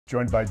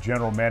Joined by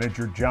General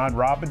Manager Jon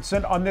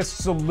Robinson on this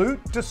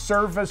Salute to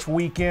Service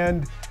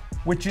weekend,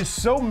 which is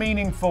so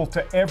meaningful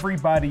to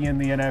everybody in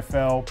the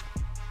NFL.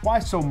 Why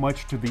so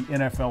much to the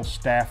NFL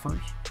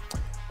staffers?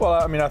 Well,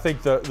 I mean, I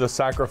think the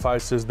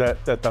sacrifices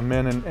that the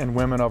men and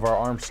women of our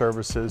armed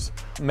services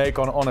make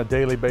on a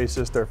daily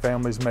basis, their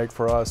families make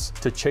for us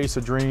to chase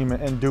a dream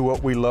and do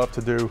what we love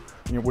to do,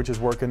 which is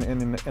working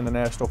in the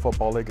National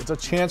Football League. It's a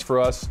chance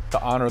for us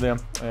to honor them,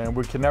 and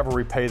we can never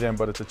repay them,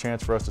 but it's a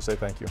chance for us to say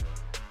thank you.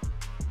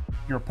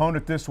 Your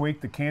opponent this week,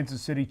 the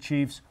Kansas City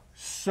Chiefs,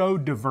 so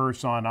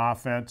diverse on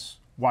offense.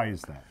 Why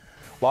is that?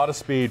 A lot of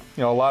speed,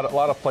 a lot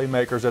of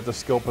playmakers at the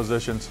skill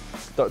positions.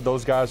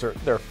 Those guys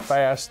they're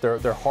fast,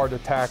 they're hard to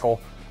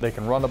tackle. They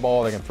can run the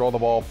ball, they can throw the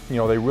ball.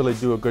 They really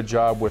do a good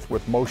job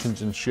with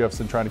motions and shifts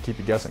and trying to keep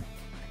you guessing.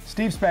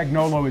 Steve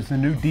Spagnuolo is the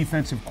new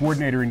defensive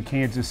coordinator in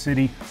Kansas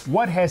City.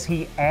 What has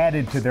he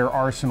added to their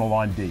arsenal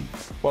on D?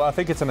 Well, I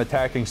think it's an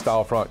attacking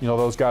style front.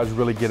 Those guys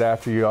really get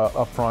after you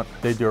up front.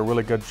 They do a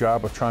really good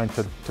job of trying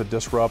to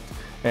disrupt,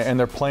 and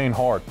they're playing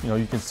hard.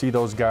 You can see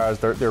those guys,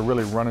 they're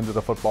really running to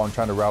the football and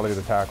trying to rally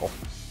the tackle.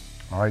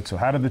 All right, so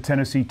how did the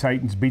Tennessee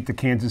Titans beat the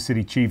Kansas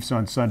City Chiefs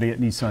on Sunday at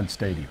Nissan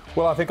Stadium?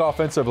 Well, I think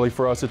offensively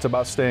for us, it's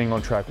about staying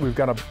on track. We've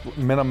got to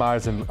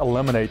minimize and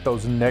eliminate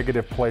those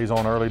negative plays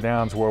on early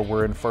downs where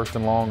we're in first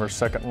and long or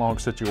second long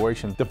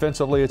situations.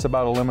 Defensively, it's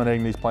about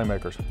eliminating these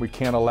playmakers. We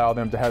can't allow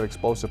them to have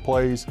explosive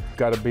plays. We've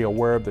got to be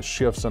aware of the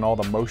shifts and all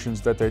the motions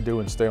that they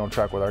do and stay on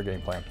track with our game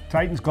plan.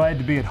 Titans glad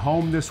to be at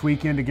home this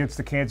weekend against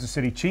the Kansas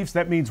City Chiefs.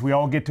 That means we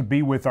all get to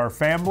be with our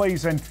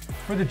families. And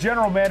for the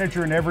general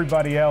manager and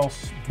everybody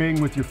else, being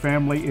with your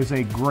family is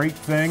a great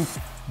thing.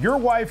 Your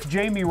wife,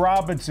 Jamie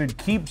Robinson,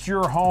 keeps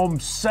your home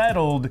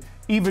settled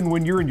even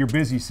when you're in your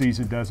busy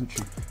season, doesn't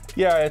she?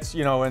 Yeah, it's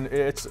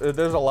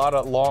there's a lot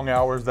of long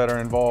hours that are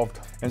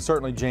involved, and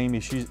certainly Jamie,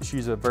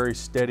 she's a very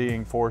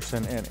steadying force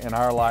in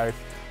our life,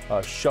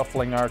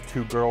 shuffling our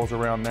two girls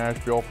around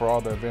Nashville for all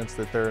the events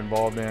that they're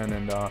involved in,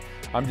 and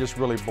I'm just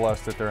really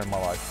blessed that they're in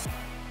my life.